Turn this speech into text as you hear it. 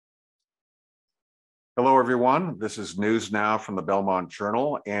Hello, everyone. This is News Now from the Belmont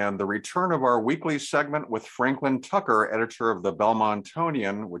Journal and the return of our weekly segment with Franklin Tucker, editor of the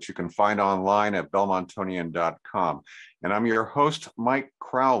Belmontonian, which you can find online at belmontonian.com. And I'm your host, Mike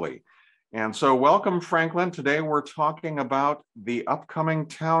Crowley. And so welcome, Franklin. Today we're talking about the upcoming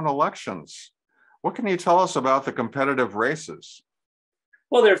town elections. What can you tell us about the competitive races?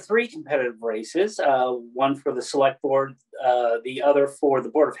 Well, there are three competitive races, one for the select board, the other for the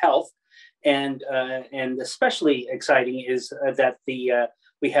Board of Health. And especially exciting is that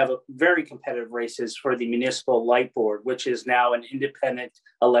we have a very competitive races for the Municipal Light Board, which is now an independent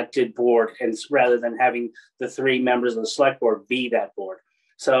elected board, and rather than having the three members of the select board be that board.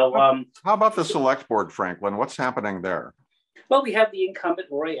 So how about the select board, Franklin? What's happening there? Well, we have the incumbent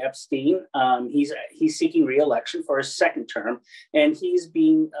Roy Epstein. He's seeking re-election for his second term, and he's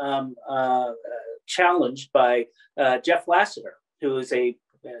being challenged by Jeff Lassiter, who is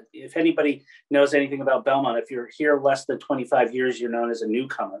if anybody knows anything about Belmont, if you're here less than 25 years, you're known as a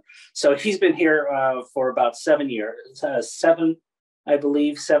newcomer. So he's been here for about 7 years, 7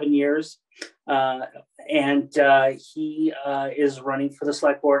 years. And he is running for the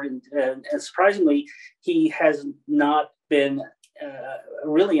select board. And surprisingly, he has not been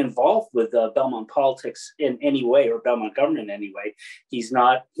really involved with Belmont politics in any way, or Belmont government in any way. He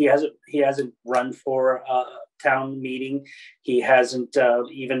hasn't run for town meeting. He hasn't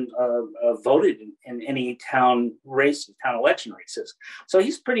even voted in any town election races. So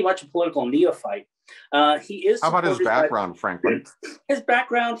he's pretty much a political neophyte. He is. How about his background, Franklin? His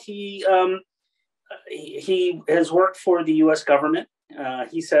background, he has worked for the U.S. government.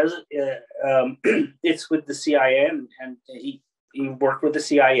 He says it's with the CIA, and he worked with the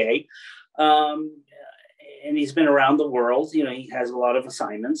CIA. And he's been around the world. You know, he has a lot of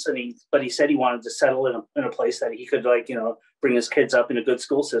assignments, but he said he wanted to settle in a place that he could, bring his kids up in a good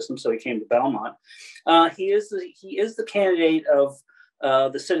school system. So he came to Belmont. He is the candidate of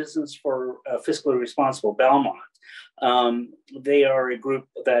the Citizens for Fiscally Responsible Belmont. They are a group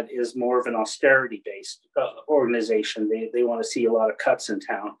that is more of an austerity-based organization. They want to see a lot of cuts in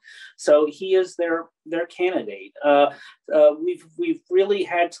town. So he is their candidate. We've really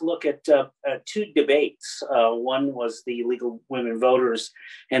had to look at two debates. One was the Legal Women Voters,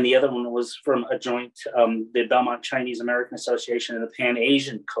 and the other one was from a joint, the Belmont Chinese American Association and the Pan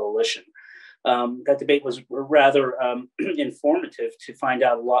Asian Coalition. That debate was rather informative to find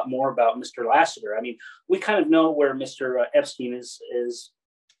out a lot more about Mr. Lassiter. I mean, we kind of know where Mr. Epstein is.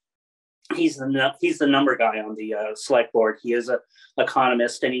 He's the number guy on the select board. He is an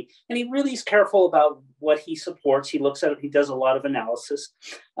economist, and he really is careful about what he supports. He looks at it. He does a lot of analysis.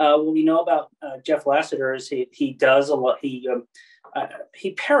 What we know about Jeff Lassiter is he does a lot.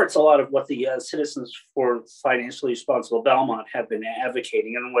 He parrots a lot of what the Citizens for Financially Responsible Belmont have been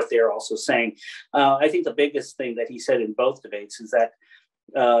advocating and what they're also saying. I think the biggest thing that he said in both debates is that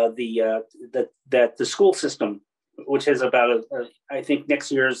that the school system, which is about I think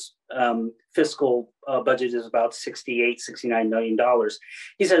next year's fiscal budget is about $69 million.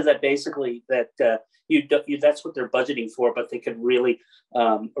 He says that basically that that's what they're budgeting for, but they could really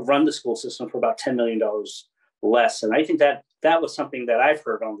run the school system for about $10 million less. And I think that was something that I've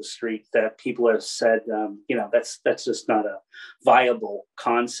heard on the street, that people have said, that's just not a viable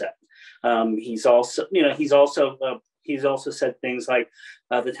concept. He's also said things like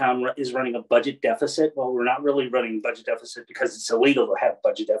the town is running a budget deficit. Well, we're not really running a budget deficit because it's illegal to have a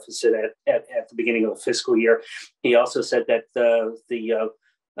budget deficit at the beginning of the fiscal year. He also said that the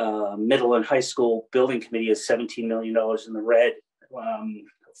middle and high school building committee is $17 million in the red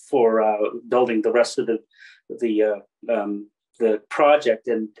for building the rest of the project,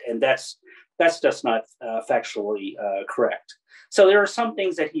 and that's just not factually correct. So there are some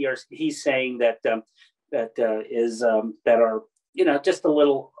things that he's saying that are just a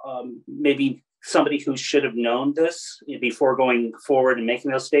little maybe somebody who should have known this before going forward and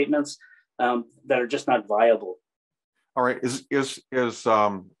making those statements that are just not viable. All right. Is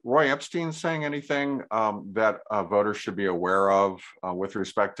Roy Epstein saying anything that voters should be aware of with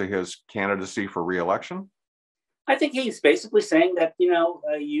respect to his candidacy for re-election? I think he's basically saying that you know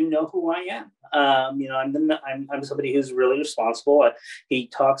who I am. I'm somebody who's really responsible. He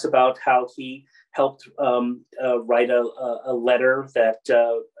talks about how he helped write a letter that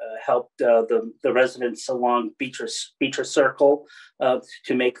helped the residents along Beatrice Circle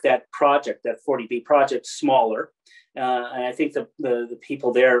to make that project, that 40B project, smaller. And I think the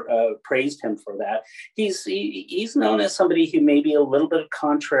people there praised him for that. He's known as somebody who may be a little bit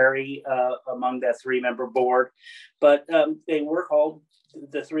contrary among that 3-member board, but they work all.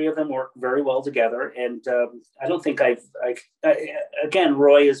 The 3 of them work very well together, and I don't think again,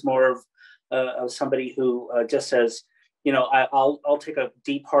 Roy is more of of somebody who just says, I'll take a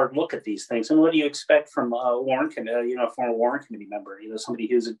deep, hard look at these things. And what do you expect from a former Warren Committee member? Somebody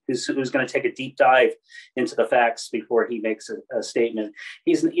who's going to take a deep dive into the facts before he makes a statement.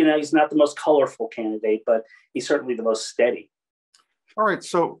 He's not the most colorful candidate, but he's certainly the most steady. All right,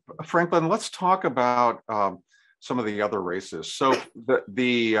 so Franklin, let's talk about some of the other races. So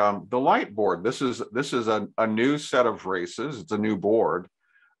the light board. This is a new set of races. It's a new board.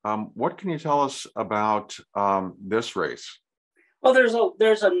 What can you tell us about this race? Well,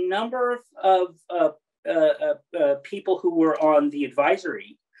 there's a number of people who were on the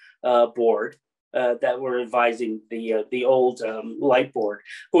advisory board that were advising the old light board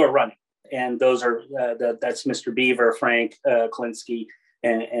who are running, and those are that's Mr. Beaver, Frank Klinsky,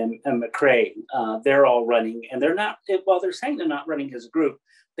 and McCrae. They're all running, and they're not. While they're saying they're not running as a group,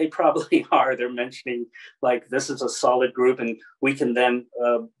 they probably are. They're mentioning like this is a solid group, and we can then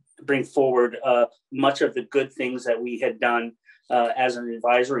bring forward much of the good things that we had done as an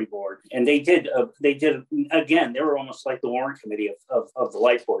advisory board. And they did again. They were almost like the Warren Committee of the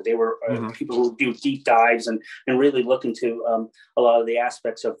Light Board. They were people who do deep dives and really look into a lot of the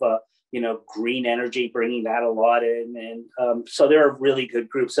aspects of green energy, bringing that a lot in, and so they're a really good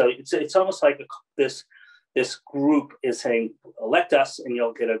group. So it's almost like this group is saying, elect us and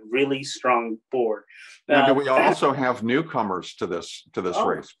you'll get a really strong board. Now, do we also have newcomers to this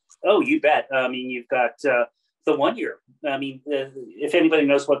race? Oh, you bet. I mean, you've got the 1 year. I mean, if anybody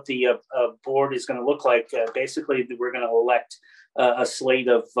knows what the board is going to look like, basically we're going to elect a slate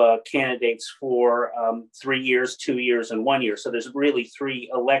of candidates for 3 years, 2 years, and 1 year. So there's really 3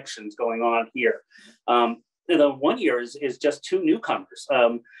 elections going on here. The 1 year is just 2 newcomers,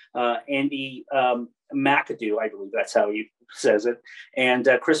 Andy McAdoo, I believe that's how he says it, and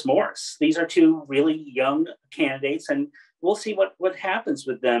Chris Morris. These are 2 really young candidates, and we'll see what happens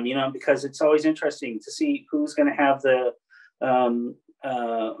with them, because it's always interesting to see who's going to have the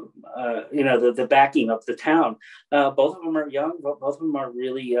backing of the town. Both of them are young, but both of them are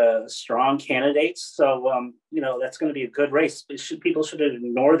really strong candidates. So, that's going to be a good race. People shouldn't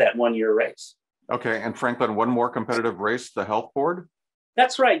ignore that 1 year race. Okay. And Franklin, one more competitive race, the health board?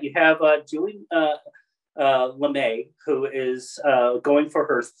 That's right. You have Julie LeMay, who is going for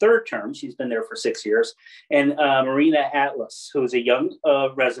her 3rd term. She's been there for 6 years. And Marina Atlas, who is a young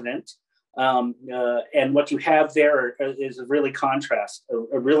resident. And what you have there is a really good contrast.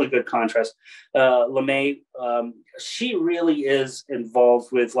 LeMay, she really is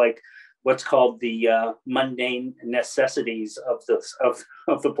involved with like what's called the mundane necessities of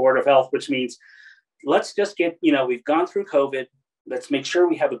the Board of Health, which means let's just get, we've gone through COVID. Let's make sure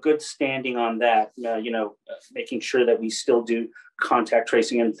we have a good standing on that, making sure that we still do contact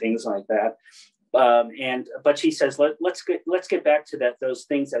tracing and things like that. But she says, let's get back to those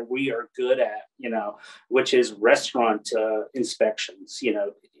things that we are good at, which is restaurant inspections,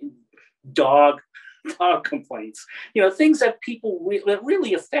 dog complaints, things that that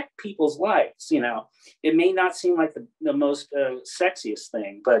really affect people's lives. It may not seem like the most sexiest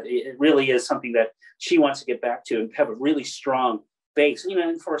thing, but it really is something that she wants to get back to and have a really strong base,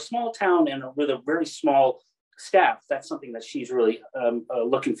 and for a small town and with a very small staff, that's something that she's really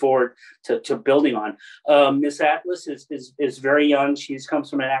looking forward to building on. Miss Atlas is very young. She comes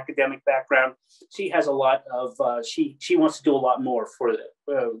from an academic background. She has a lot of she wants to do a lot more for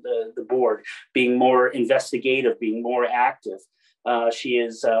the board, being more investigative, being more active. She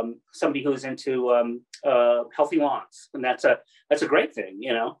is somebody who's into healthy lawns, and that's a great thing.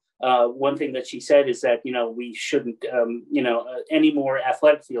 One thing that she said is that, we shouldn't, any more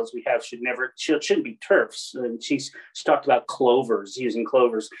athletic fields we have shouldn't be turfs. And she talked about using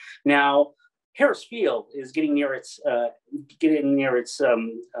clovers. Now, Harris Field is getting near its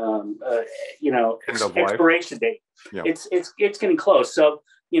expiration date. Yeah. It's getting close. So,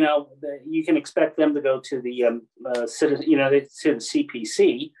 you can expect them to go to the to the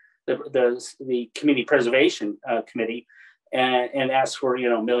CPC, the Community Preservation Committee, and ask for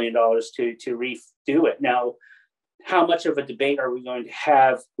 $1 million to redo it. Now, how much of a debate are we going to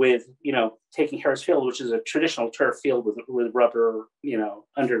have with taking Harris Field, which is a traditional turf field with rubber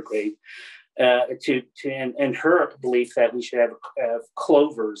undergrade, and her belief that we should have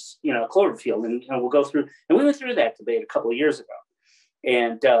clovers, clover field, and we'll go through, and we went through that debate a couple of years ago,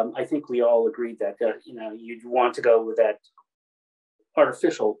 and I think we all agreed that you'd want to go with that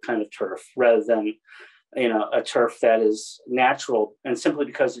artificial kind of turf rather than a turf that is natural, and simply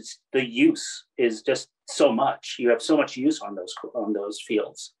because the use is just so much. You have so much use on those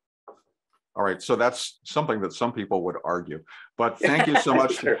fields. All right, so that's something that some people would argue, but thank you so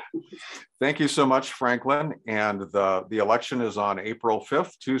much. Sure. Thank you so much, Franklin. And the election is on April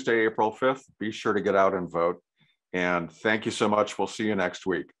 5th, Tuesday, April 5th. Be sure to get out and vote. And thank you so much. We'll see you next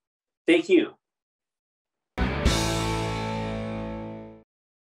week. Thank you.